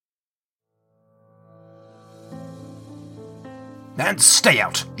And stay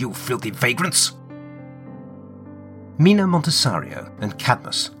out, you filthy vagrants! Mina Montesario and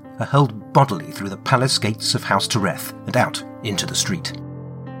Cadmus are hurled bodily through the palace gates of House Tereth and out into the street.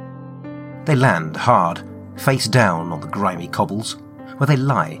 They land hard, face down on the grimy cobbles, where they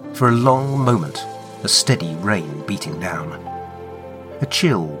lie for a long moment, a steady rain beating down. A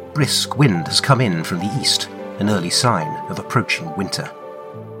chill, brisk wind has come in from the east, an early sign of approaching winter.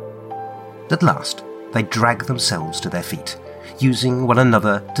 At last, they drag themselves to their feet, using one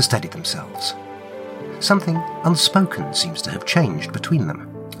another to steady themselves. Something unspoken seems to have changed between them,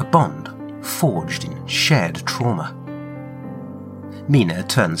 a bond forged in shared trauma. Mina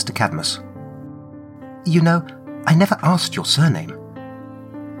turns to Cadmus. "You know, I never asked your surname."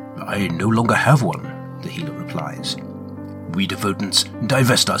 "I no longer have one," the healer replies. "We devotants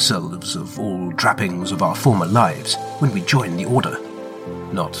divest ourselves of all trappings of our former lives when we join the Order.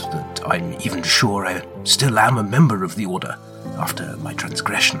 Not that I'm even sure I still am a member of the Order after my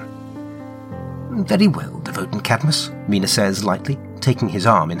transgression." "Very well, devotant Cadmus," Mina says lightly, taking his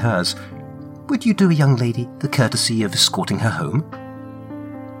arm in hers. "Would you do a young lady the courtesy of escorting her home?"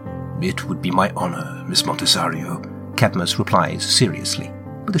 "It would be my honour, Miss Montesario," Cadmus replies seriously,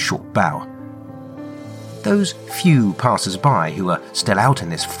 with a short bow. Those few passers-by who are still out in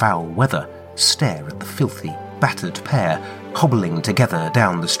this foul weather stare at the filthy, battered pair hobbling together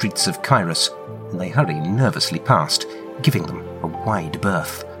down the streets of Kairos, and they hurry nervously past, giving them a wide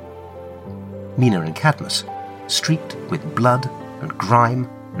berth. Mina and Cadmus, streaked with blood and grime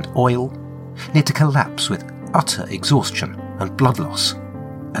and oil, near to collapse with utter exhaustion and blood loss,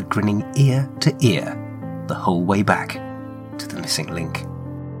 are grinning ear to ear the whole way back to the missing link.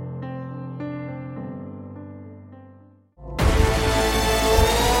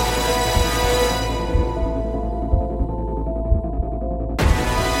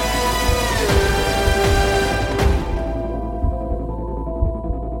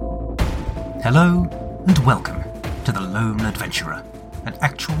 Hello and welcome to The Lone Adventurer, an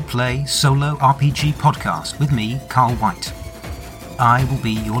actual play solo RPG podcast with me, Carl White. I will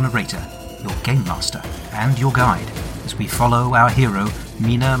be your narrator, your game master, and your guide as we follow our hero,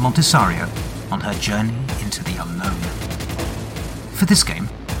 Mina Montesario, on her journey into the unknown. For this game,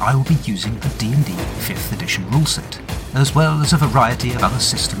 I will be using the D&D 5th edition rule set, as well as a variety of other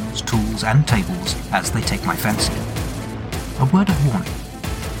systems, tools, and tables as they take my fancy. A word of warning.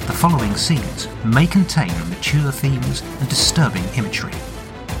 The following scenes may contain mature themes and disturbing imagery.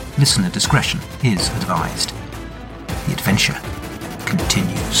 Listener discretion is advised. The adventure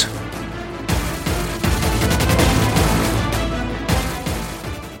continues.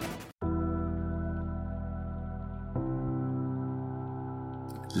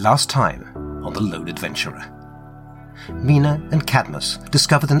 Last time on The Lone Adventurer. Mina and Cadmus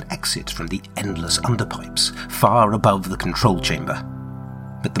discovered an exit from the endless underpipes far above the control chamber.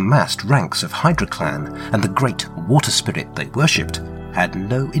 But the massed ranks of Hydra Clan and the great water spirit they worshipped had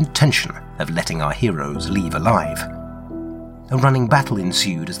no intention of letting our heroes leave alive. A running battle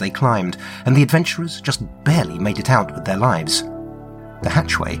ensued as they climbed, and the adventurers just barely made it out with their lives. The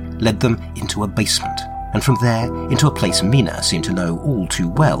hatchway led them into a basement, and from there into a place Mina seemed to know all too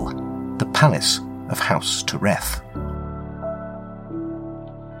well, the palace of House Tereth.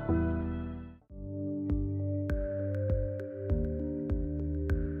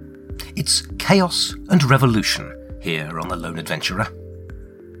 It's chaos and revolution here on The Lone Adventurer.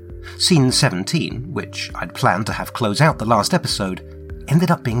 Scene 17, which I'd planned to have close out the last episode,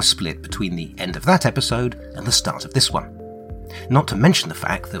 ended up being split between the end of that episode and the start of this one. Not to mention the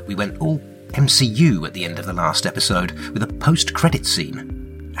fact that we went all MCU at the end of the last episode with a post-credit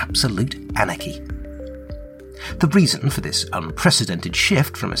scene. Absolute anarchy. The reason for this unprecedented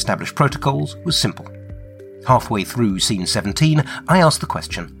shift from established protocols was simple. Halfway through Scene 17, I asked the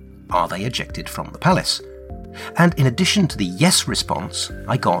question, are they ejected from the palace? And in addition to the yes response,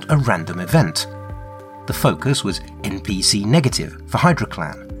 I got a random event. The focus was NPC negative for Hydra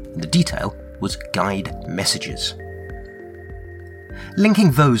Clan, and the detail was guide messages.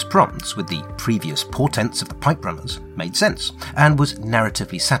 Linking those prompts with the previous portents of the Pipe Runners made sense, and was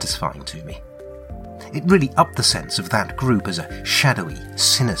narratively satisfying to me. It really upped the sense of that group as a shadowy,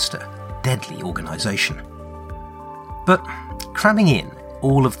 sinister, deadly organisation. But cramming in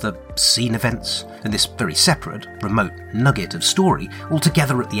all of the scene events and this very separate, remote nugget of story all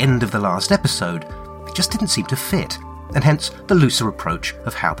together at the end of the last episode, it just didn't seem to fit, and hence the looser approach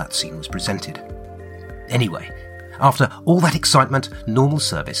of how that scene was presented. Anyway, after all that excitement, normal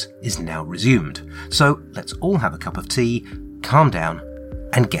service is now resumed, so let's all have a cup of tea, calm down,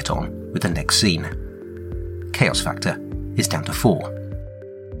 and get on with the next scene. Chaos factor is down to 4.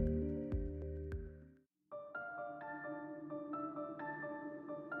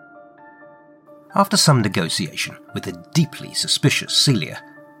 After some negotiation with the deeply suspicious Celia,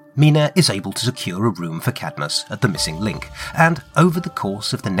 Mina is able to secure a room for Cadmus at the missing link, and over the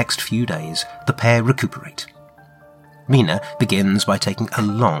course of the next few days, the pair recuperate. Mina begins by taking a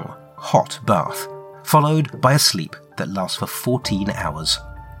long, hot bath, followed by a sleep that lasts for 14 hours.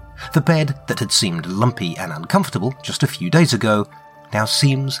 The bed that had seemed lumpy and uncomfortable just a few days ago now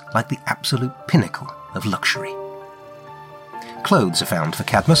seems like the absolute pinnacle of luxury. Clothes are found for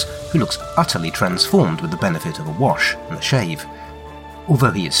Cadmus, who looks utterly transformed with the benefit of a wash and a shave.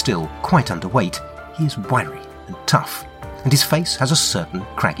 Although he is still quite underweight, he is wiry and tough, and his face has a certain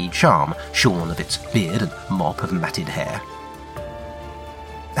craggy charm, shorn of its beard and mop of matted hair.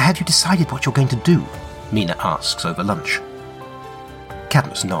 "Have you decided what you're going to do?" Mina asks over lunch.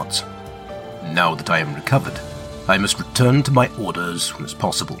 Cadmus nods. "Now that I am recovered, I must return to my order as soon as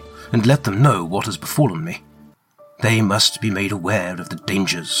possible, and let them know what has befallen me. They must be made aware of the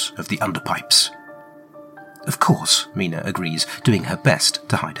dangers of the underpipes." Of course, Mina agrees, doing her best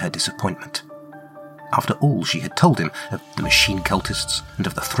to hide her disappointment. After all she had told him of the machine cultists and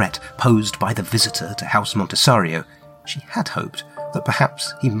of the threat posed by the visitor to House Montesario, she had hoped that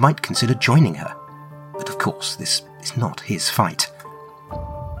perhaps he might consider joining her. But of course, this is not his fight.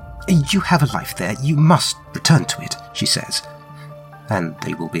 "You have a life there, you must return to it," she says. "And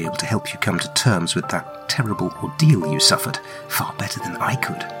they will be able to help you come to terms with that terrible ordeal you suffered far better than I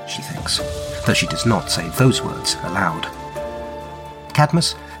could," she thinks, though she does not say those words aloud.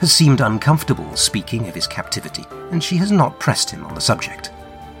 Cadmus has seemed uncomfortable speaking of his captivity, and she has not pressed him on the subject.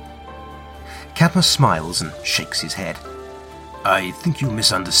 Cadmus smiles and shakes his head. "I think you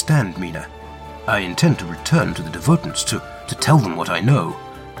misunderstand, Mina. I intend to return to the Devotants to tell them what I know,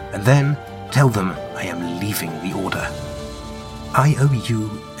 and then tell them I am leaving the Order. I owe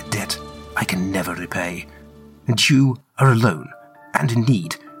you a debt I can never repay, and you are alone and in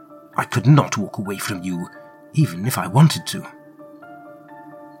need. I could not walk away from you, even if I wanted to."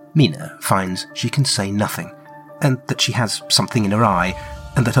 Mina finds she can say nothing, and that she has something in her eye,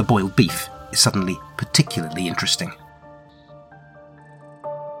 and that her boiled beef is suddenly particularly interesting.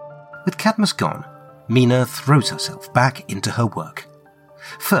 With Cadmus gone, Mina throws herself back into her work.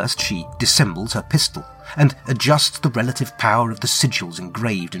 First, she dissembles her pistol and adjusts the relative power of the sigils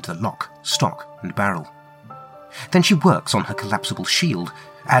engraved into the lock, stock, and barrel. Then she works on her collapsible shield,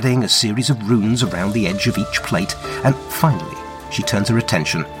 adding a series of runes around the edge of each plate, and finally, she turns her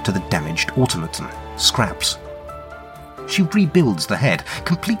attention to the damaged automaton, Scraps. She rebuilds the head,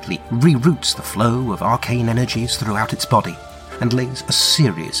 completely reroutes the flow of arcane energies throughout its body, and lays a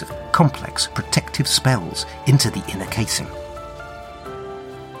series of complex protective spells into the inner casing.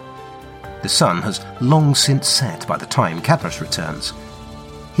 The sun has long since set by the time Cadmus returns.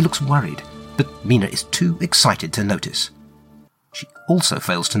 He looks worried, but Mina is too excited to notice. She also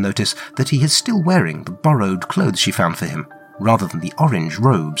fails to notice that he is still wearing the borrowed clothes she found for him, rather than the orange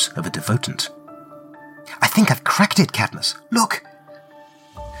robes of a devotant. "I think I've cracked it, Cadmus. Look!"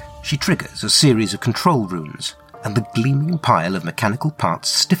 She triggers a series of control runes, and the gleaming pile of mechanical parts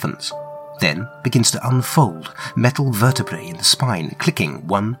stiffens, then begins to unfold, metal vertebrae in the spine clicking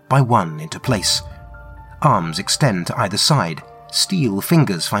one by one into place. Arms extend to either side, steel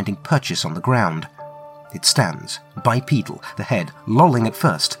fingers finding purchase on the ground. It stands, bipedal, the head lolling at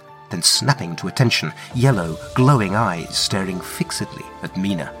first, then snapping to attention, yellow, glowing eyes staring fixedly at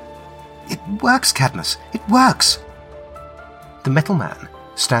Mina. "It works, Cadmus! It works!" The metal man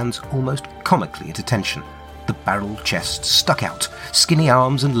stands almost comically at attention, the barrel chest stuck out, skinny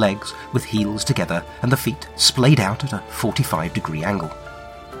arms and legs with heels together and the feet splayed out at a 45-degree angle.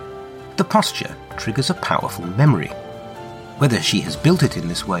 The posture triggers a powerful memory. Whether she has built it in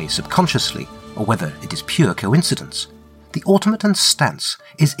this way subconsciously or whether it is pure coincidence, the automaton's stance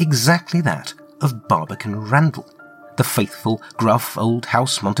is exactly that of Barbican Randall, the faithful, gruff old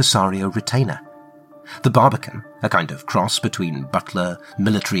House Montesario retainer. The Barbican, a kind of cross between butler,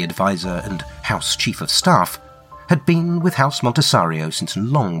 military advisor, and House Chief of Staff, had been with House Montesario since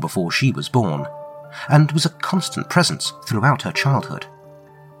long before she was born, and was a constant presence throughout her childhood.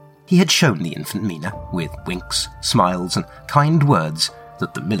 He had shown the infant Mina, with winks, smiles, and kind words,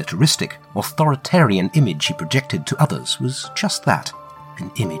 that the militaristic, authoritarian image he projected to others was just that,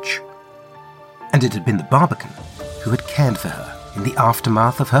 an image. And it had been the Barbican who had cared for her in the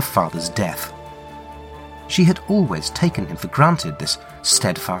aftermath of her father's death. She had always taken him for granted, this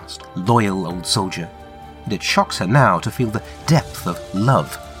steadfast, loyal old soldier, and it shocks her now to feel the depth of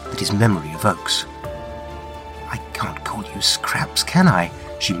love that his memory evokes. "I can't call you Scraps, can I?"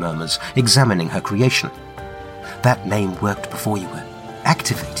 she murmurs, examining her creation. "That name worked before you were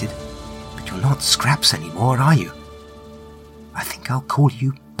activated, but you're not Scraps anymore, are you? I think I'll call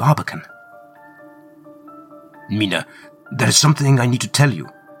you Barbican." Mina, there is something I need to tell you.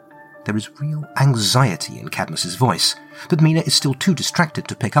 There is real anxiety in Cadmus's voice, but Mina is still too distracted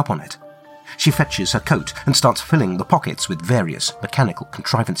to pick up on it. She fetches her coat and starts filling the pockets with various mechanical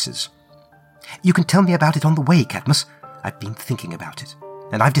contrivances. You can tell me about it on the way, Cadmus. I've been thinking about it,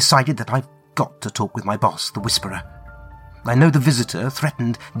 and I've decided that I've got to talk with my boss, the Whisperer. I know the Visitor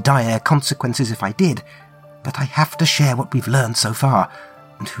threatened dire consequences if I did, but I have to share what we've learned so far.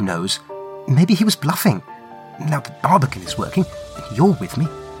 And who knows, maybe he was bluffing. Now that Barbican is working, and you're with me,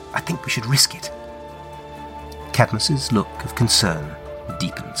 I think we should risk it. Cadmus's look of concern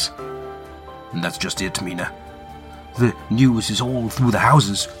deepens. And that's just it, Mina. The news is all through the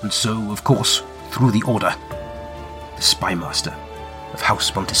houses, and so, of course, through the Order. The Spymaster of House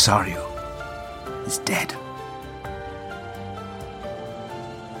Montesario is dead.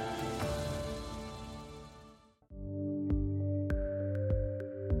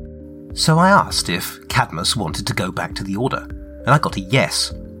 So I asked if Cadmus wanted to go back to the Order, and I got a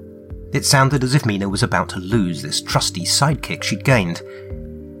yes. It sounded as if Mina was about to lose this trusty sidekick she'd gained.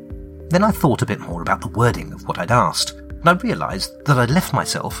 Then I thought a bit more about the wording of what I'd asked, and I realised that I'd left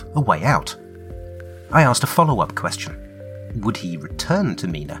myself a way out. I asked a follow-up question. Would he return to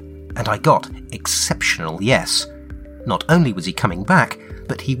Mina? And I got exceptional yes. Not only was he coming back,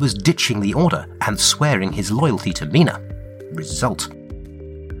 but he was ditching the Order and swearing his loyalty to Mina. Result.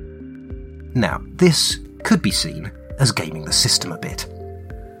 Now, this could be seen as gaming the system a bit.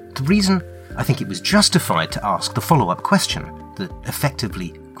 The reason I think it was justified to ask the follow-up question that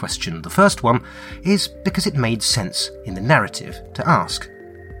effectively questioned the first one is because it made sense in the narrative to ask.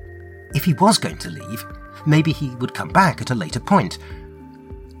 If he was going to leave, maybe he would come back at a later point.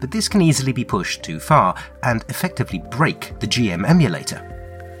 But this can easily be pushed too far and effectively break the GM emulator.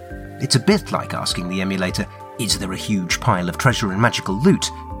 It's a bit like asking the emulator, is there a huge pile of treasure and magical loot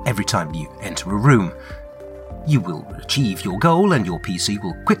every time you enter a room? You will achieve your goal and your PC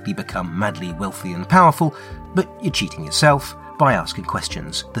will quickly become madly wealthy and powerful, but you're cheating yourself by asking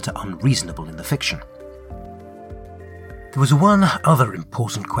questions that are unreasonable in the fiction. There was one other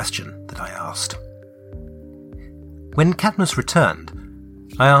important question that I asked. When Cadmus returned,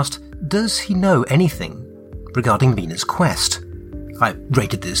 I asked, does he know anything regarding Mina's quest? I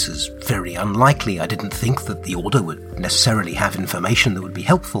rated this as very unlikely. I didn't think that the Order would necessarily have information that would be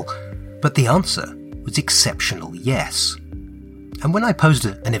helpful, but the answer was exceptional yes. And when I posed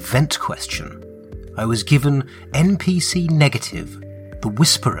an event question, I was given NPC negative, the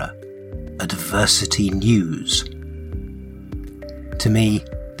Whisperer, adversity news. To me,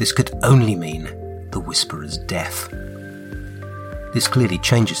 this could only mean the Whisperer's death. This clearly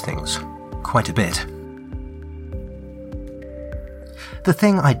changes things quite a bit. The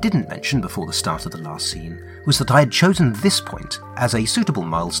thing I didn't mention before the start of the last scene was that I had chosen this point as a suitable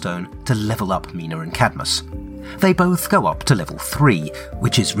milestone to level up Mina and Cadmus. They both go up to level 3,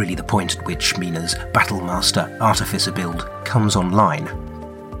 which is really the point at which Mina's Battlemaster Artificer build comes online.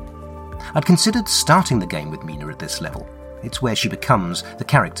 I'd considered starting the game with Mina at this level. It's where she becomes the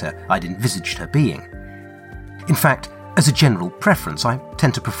character I'd envisaged her being. In fact, as a general preference, I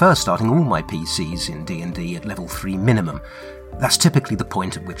tend to prefer starting all my PCs in D&D at level 3 minimum. That's typically the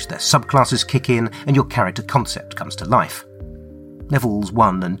point at which their subclasses kick in and your character concept comes to life. Levels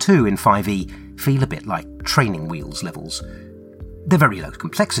 1 and 2 in 5e feel a bit like training wheels levels. They're very low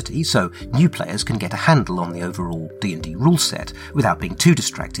complexity, so new players can get a handle on the overall D&D rule set without being too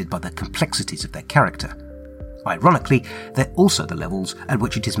distracted by the complexities of their character. Ironically, they're also the levels at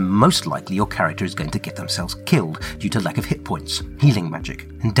which it is most likely your character is going to get themselves killed due to lack of hit points, healing magic,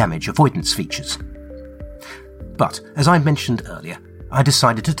 and damage avoidance features. But, as I mentioned earlier, I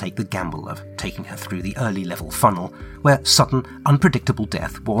decided to take the gamble of taking her through the early level funnel, where sudden, unpredictable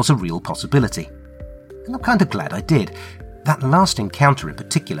death was a real possibility. And I'm kind of glad I did. That last encounter in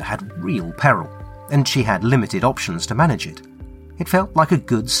particular had real peril, and she had limited options to manage it. It felt like a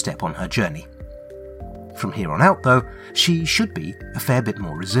good step on her journey. From here on out, though, she should be a fair bit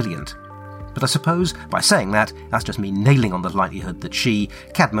more resilient. But I suppose, by saying that, that's just me nailing on the likelihood that she,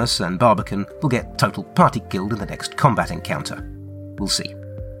 Cadmus, and Barbican will get total party killed in the next combat encounter. We'll see.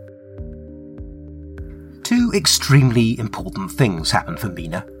 Two extremely important things happen for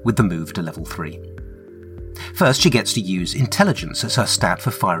Mina with the move to level 3. First, she gets to use intelligence as her stat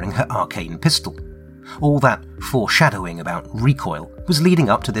for firing her arcane pistol. All that foreshadowing about recoil was leading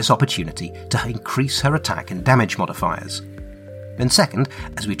up to this opportunity to increase her attack and damage modifiers. And second,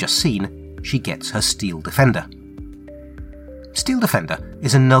 as we've just seen, she gets her Steel Defender. Steel Defender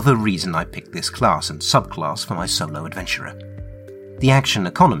is another reason I picked this class and subclass for my solo adventurer. The action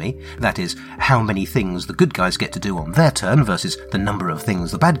economy, that is, how many things the good guys get to do on their turn versus the number of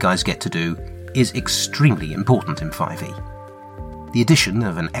things the bad guys get to do, is extremely important in 5e. The addition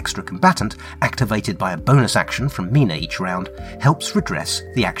of an extra combatant, activated by a bonus action from Mina each round, helps redress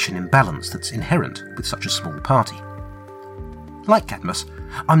the action imbalance that's inherent with such a small party. Like Cadmus,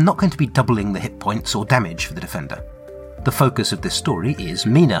 I'm not going to be doubling the hit points or damage for the defender. The focus of this story is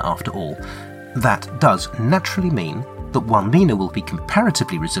Mina, after all. That does naturally mean that while Mina will be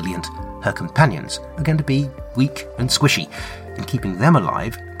comparatively resilient, her companions are going to be weak and squishy, and keeping them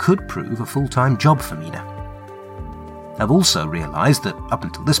alive could prove a full-time job for Mina. I've also realised that up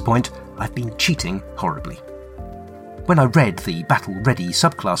until this point, I've been cheating horribly. When I read the Battle Ready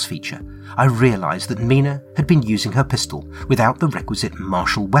subclass feature, I realised that Mina had been using her pistol without the requisite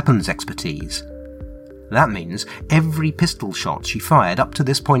martial weapons expertise. That means every pistol shot she fired up to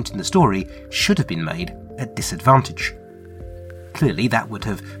this point in the story should have been made at disadvantage. Clearly, that would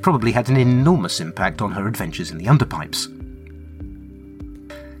have probably had an enormous impact on her adventures in the underpipes.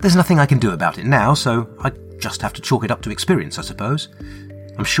 There's nothing I can do about it now, so I just have to chalk it up to experience, I suppose.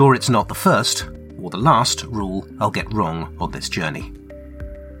 I'm sure it's not the first, or the last, rule I'll get wrong on this journey.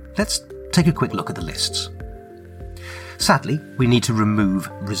 Let's take a quick look at the lists. Sadly, we need to remove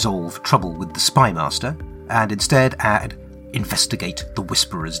Resolve Trouble with the Spymaster, and instead add Investigate the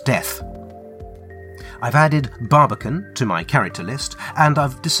Whisperer's Death. I've added Barbican to my character list, and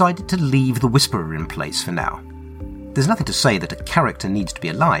I've decided to leave the Whisperer in place for now. There's nothing to say that a character needs to be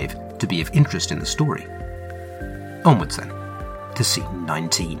alive to be of interest in the story. Onwards then, to scene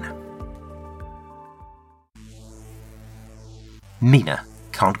 19. Mina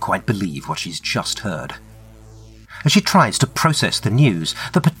can't quite believe what she's just heard. As she tries to process the news,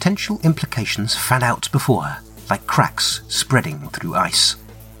 the potential implications fan out before her, like cracks spreading through ice.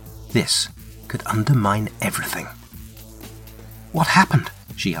 This could undermine everything. What happened?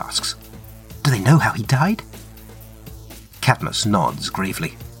 She asks. Do they know how he died? Cadmus nods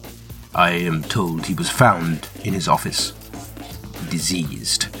gravely. I am told he was found in his office,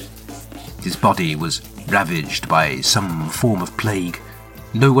 diseased. His body was ravaged by some form of plague.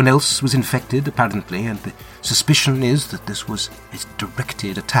 No one else was infected, apparently, and the suspicion is that this was a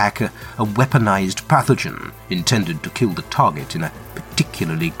directed attack, a weaponized pathogen intended to kill the target in a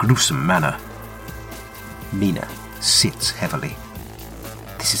particularly gruesome manner. Mina sits heavily.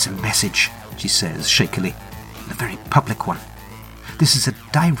 This is a message, she says shakily, and a very public one. This is a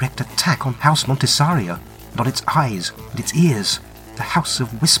direct attack on House Montessario, and on its eyes and its ears, the House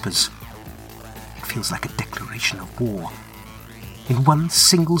of Whispers. It feels like a declaration of war. In one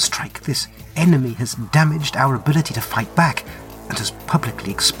single strike, this enemy has damaged our ability to fight back, and has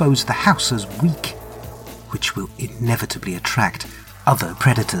publicly exposed the house as weak, which will inevitably attract other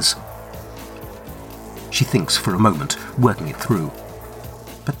predators. She thinks for a moment, working it through.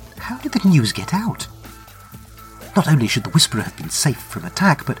 But how did the news get out? Not only should the Whisperer have been safe from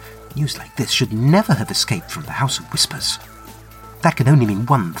attack, but news like this should never have escaped from the House of Whispers. That can only mean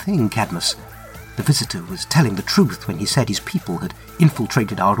one thing, Cadmus. The visitor was telling the truth when he said his people had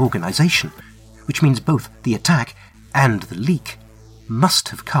infiltrated our organization, which means both the attack and the leak must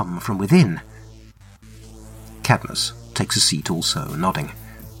have come from within. Cadmus takes a seat also, nodding.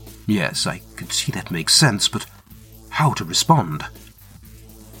 Yes, I can see that makes sense, but how to respond?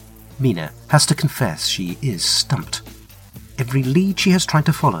 Mina has to confess she is stumped. Every lead she has tried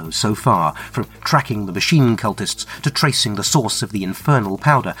to follow so far, from tracking the machine cultists to tracing the source of the infernal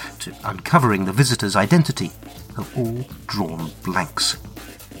powder to uncovering the visitor's identity, have all drawn blanks.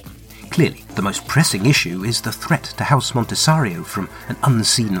 Clearly, the most pressing issue is the threat to House Montessario from an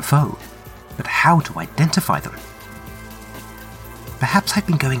unseen foe. But how to identify them? Perhaps I've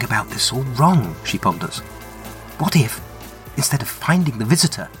been going about this all wrong, she ponders. What if, instead of finding the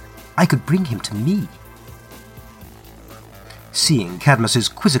visitor, I could bring him to me? Seeing Cadmus's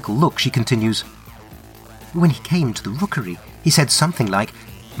quizzical look, she continues, When he came to the rookery, he said something like,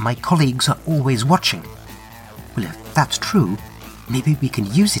 My colleagues are always watching. Well, if that's true, maybe we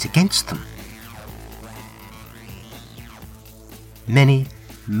can use it against them. Many,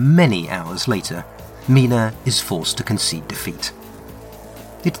 many hours later, Mina is forced to concede defeat.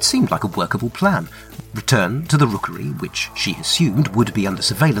 It seemed like a workable plan. Return to the rookery, which she assumed would be under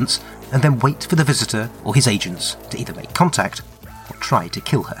surveillance, and then wait for the visitor or his agents to either make contact or try to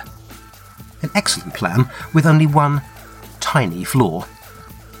kill her. An excellent plan with only one tiny flaw.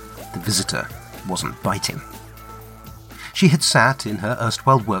 The visitor wasn't biting. She had sat in her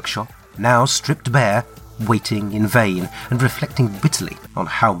erstwhile workshop, now stripped bare, waiting in vain and reflecting bitterly on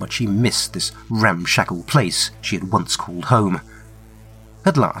how much she missed this ramshackle place she had once called home.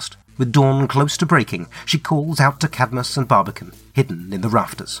 At last, with dawn close to breaking, she calls out to Cadmus and Barbican, hidden in the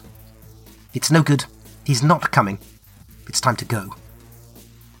rafters. It's no good. He's not coming. It's time to go.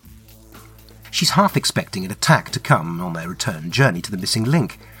 She's half expecting an attack to come on their return journey to the missing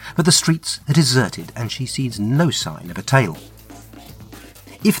link, but the streets are deserted and she sees no sign of a tail.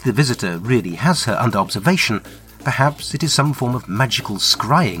 If the visitor really has her under observation, perhaps it is some form of magical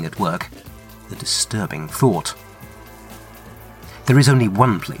scrying at work. A disturbing thought. There is only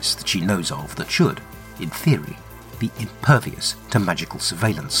one place that she knows of that should, in theory, be impervious to magical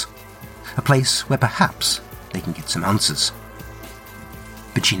surveillance. A place where perhaps they can get some answers.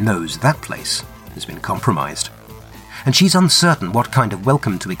 But she knows that place has been compromised, and she's uncertain what kind of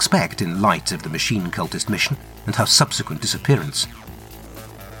welcome to expect in light of the machine cultist mission and her subsequent disappearance.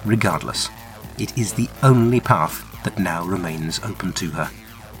 Regardless, it is the only path that now remains open to her.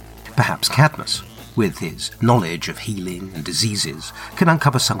 Perhaps Cadmus, with his knowledge of healing and diseases, can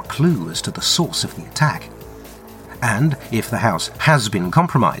uncover some clue as to the source of the attack. And if the house has been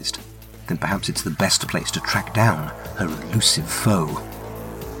compromised, then perhaps it's the best place to track down her elusive foe.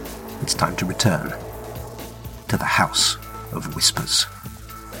 It's time to return to the House of Whispers.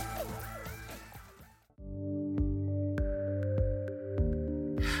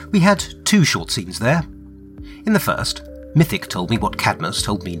 We had 2 short scenes there. In the first, Mythic told me what Cadmus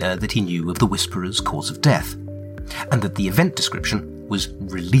told Mina that he knew of the Whisperer's cause of death, and that the event description was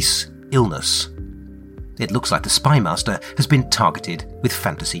release illness. It looks like the Spymaster has been targeted with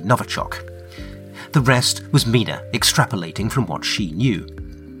Fantasy Novichok. The rest was Mina extrapolating from what she knew.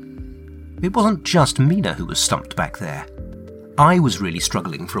 It wasn't just Mina who was stumped back there. I was really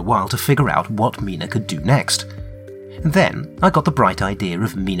struggling for a while to figure out what Mina could do next. And then I got the bright idea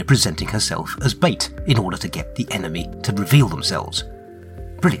of Mina presenting herself as bait in order to get the enemy to reveal themselves.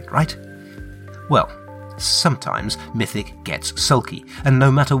 Brilliant, right? Well, sometimes Mythic gets sulky, and no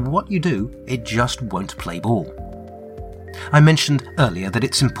matter what you do, it just won't play ball. I mentioned earlier that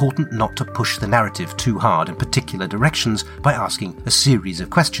it's important not to push the narrative too hard in particular directions by asking a series of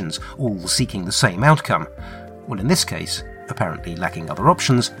questions, all seeking the same outcome. Well, in this case, apparently lacking other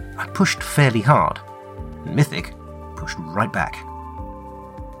options, I pushed fairly hard. And Mythic pushed right back.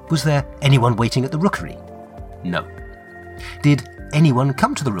 Was there anyone waiting at the rookery? No. Did anyone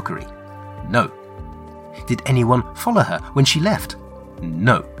come to the rookery? No. Did anyone follow her when she left?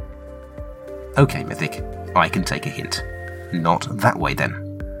 No. Okay, Mythic, I can take a hint. Not that way then.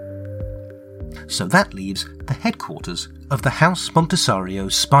 So that leaves the headquarters of the House Montesario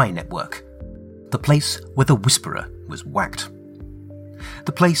spy network, the place where the Whisperer was whacked.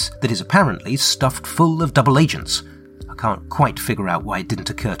 The place that is apparently stuffed full of double agents. I can't quite figure out why it didn't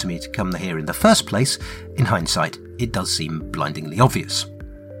occur to me to come here in the first place. In hindsight, it does seem blindingly obvious.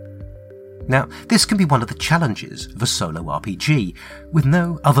 Now, this can be one of the challenges of a solo RPG. With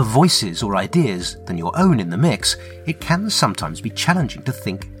no other voices or ideas than your own in the mix, it can sometimes be challenging to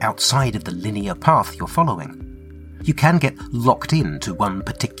think outside of the linear path you're following. You can get locked into one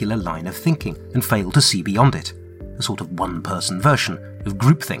particular line of thinking and fail to see beyond it, a sort of one-person version of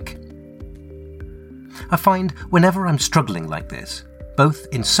groupthink. I find whenever I'm struggling like this, both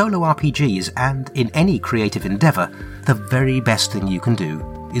in solo RPGs and in any creative endeavour, the very best thing you can do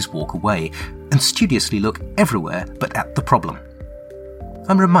is walk away and studiously look everywhere but at the problem.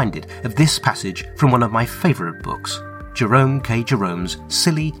 I'm reminded of this passage from one of my favourite books, Jerome K. Jerome's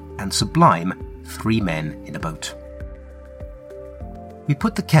silly and sublime 3 Men in a Boat. We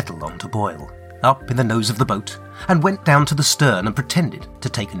put the kettle on to boil, up in the nose of the boat, and went down to the stern and pretended to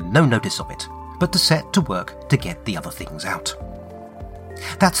take no notice of it, but to set to work to get the other things out.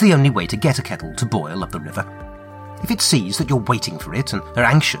 That's the only way to get a kettle to boil up the river. If it sees that you're waiting for it and are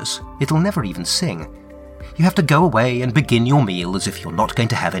anxious, it'll never even sing. You have to go away and begin your meal as if you're not going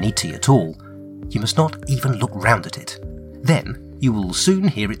to have any tea at all. You must not even look round at it. Then you will soon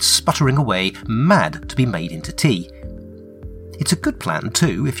hear it sputtering away, mad to be made into tea. It's a good plan,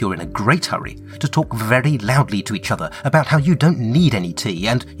 too, if you're in a great hurry, to talk very loudly to each other about how you don't need any tea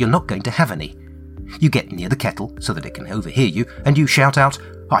and you're not going to have any. You get near the kettle so that it can overhear you, and you shout out,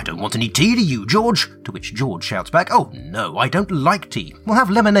 "I don't want any tea, do you, George?" To which George shouts back, "Oh no, I don't like tea. We'll have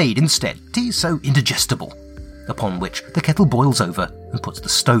lemonade instead. Tea's so indigestible." Upon which the kettle boils over and puts the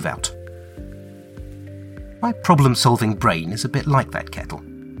stove out. My problem-solving brain is a bit like that kettle.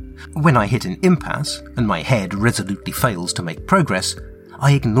 When I hit an impasse and my head resolutely fails to make progress,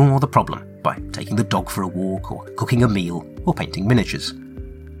 I ignore the problem by taking the dog for a walk or cooking a meal or painting miniatures.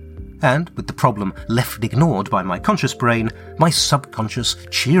 And with the problem left ignored by my conscious brain, my subconscious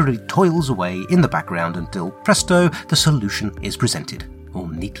cheerily toils away in the background until, presto, the solution is presented, all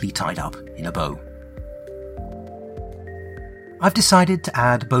neatly tied up in a bow. I've decided to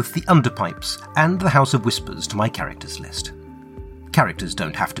add both the Underpipes and the House of Whispers to my characters list. Characters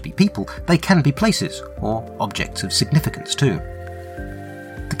don't have to be people, they can be places, or objects of significance too.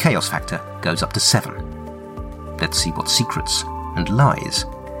 The chaos factor goes up to 7. Let's see what secrets and lies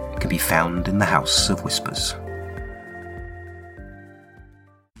can be found in the House of Whispers.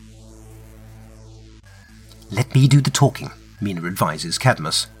 Let me do the talking, Mina advises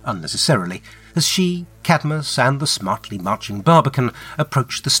Cadmus, unnecessarily, as she, Cadmus, and the smartly marching Barbican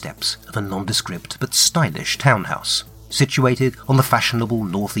approach the steps of a nondescript but stylish townhouse, situated on the fashionable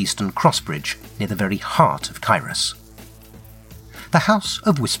northeastern crossbridge near the very heart of Kairos. The House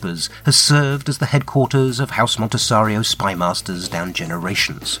of Whispers has served as the headquarters of House Montessario spymasters down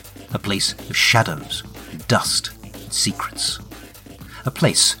generations, a place of shadows, dust, and secrets. A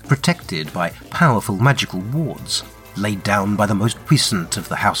place protected by powerful magical wards, laid down by the most puissant of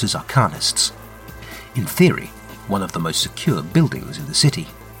the house's arcanists. In theory, one of the most secure buildings in the city.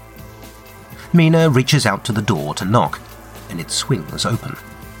 Mina reaches out to the door to knock, and it swings open.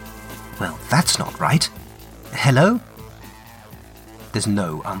 Well, that's not right. Hello? There's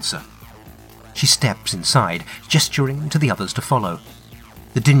no answer. She steps inside, gesturing to the others to follow.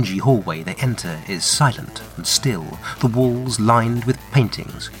 The dingy hallway they enter is silent and still, the walls lined with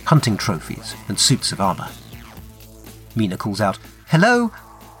paintings, hunting trophies, and suits of armour. Mina calls out, "Hello?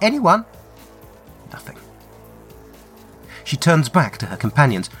 Anyone?" Nothing. She turns back to her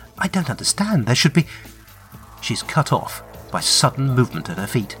companions. "I don't understand. There should be..." She's cut off by sudden movement at her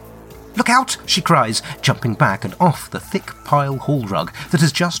feet. "Look out!" she cries, jumping back and off the thick pile hall rug that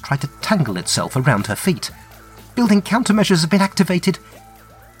has just tried to tangle itself around her feet. "Building countermeasures have been activated."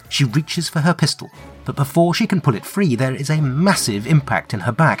 She reaches for her pistol, but before she can pull it free, there is a massive impact in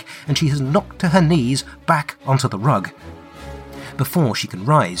her back, and she is knocked to her knees back onto the rug. Before she can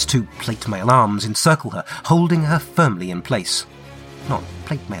rise, 2 plate mail arms encircle her, holding her firmly in place. Not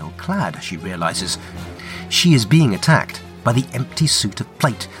plate mail clad, she realizes. She is being attacked by the empty suit of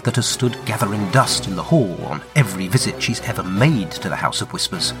plate that has stood gathering dust in the hall on every visit she's ever made to the House of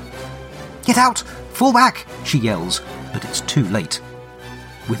Whispers. "Get out! Fall back!" she yells, but it's too late.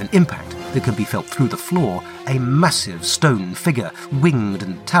 With an impact that can be felt through the floor, a massive stone figure, winged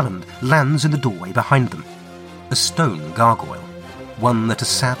and taloned, lands in the doorway behind them. A stone gargoyle, one that has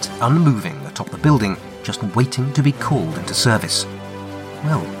sat unmoving atop the building, just waiting to be called into service.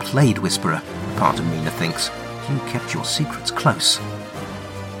 Well played, Whisperer, part of Mina thinks. You kept your secrets close.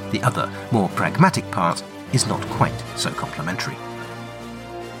 The other, more pragmatic part is not quite so complimentary.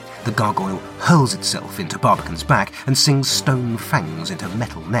 The gargoyle hurls itself into Barbican's back and sings stone fangs into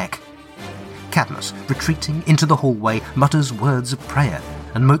metal neck. Cadmus, retreating into the hallway, mutters words of prayer,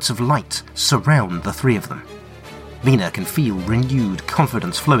 and motes of light surround the 3 of them. Mina can feel renewed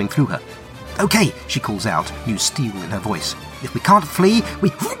confidence flowing through her. "Okay," she calls out, new steel in her voice. "If we can't flee,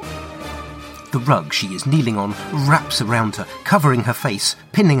 we..." The rug she is kneeling on wraps around her, covering her face,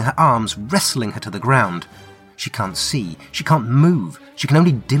 pinning her arms, wrestling her to the ground. She can't see, she can't move, she can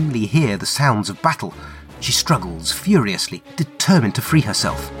only dimly hear the sounds of battle. She struggles furiously, determined to free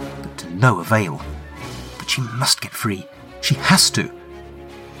herself, but to no avail. But she must get free. She has to.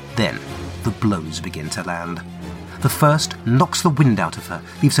 Then the blows begin to land. The first knocks the wind out of her,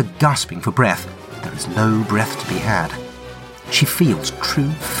 leaves her gasping for breath. There is no breath to be had. She feels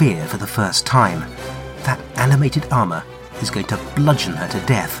true fear for the first time. That animated armour is going to bludgeon her to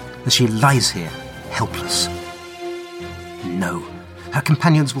death as she lies here, helpless. No, her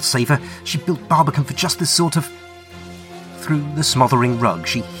companions will save her. She built Barbican for just this sort of... Through the smothering rug,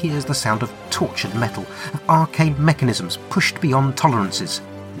 she hears the sound of tortured metal, of arcane mechanisms pushed beyond tolerances,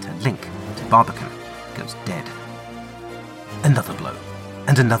 and her link to Barbican goes dead. Another blow,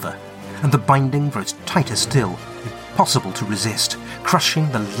 and another, and the binding grows tighter still, impossible to resist, crushing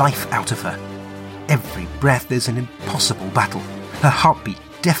the life out of her. Every breath is an impossible battle, her heartbeat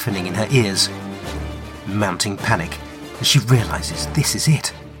deafening in her ears. Mounting panic as she realizes this is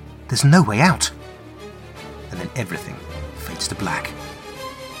it. There's no way out. And then everything fades to black.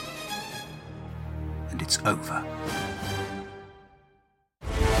 And it's over.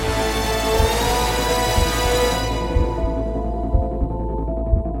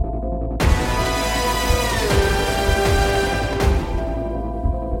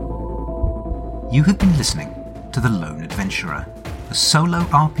 You have been listening to The Lone Adventurer, a solo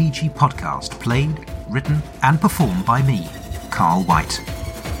RPG podcast played, written and performed by me, Carl White.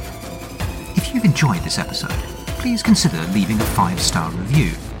 If you've enjoyed this episode, please consider leaving a 5-star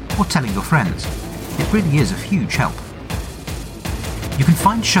review or telling your friends. It really is of huge help. You can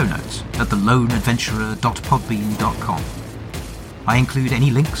find show notes at theloneadventurer.podbean.com. I include any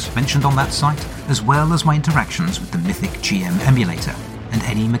links mentioned on that site, as well as my interactions with the Mythic GM emulator and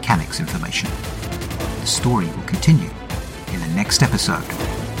any mechanics information. The story will continue in the next episode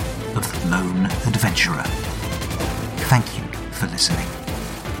of The Lone Adventurer. Thank you for listening.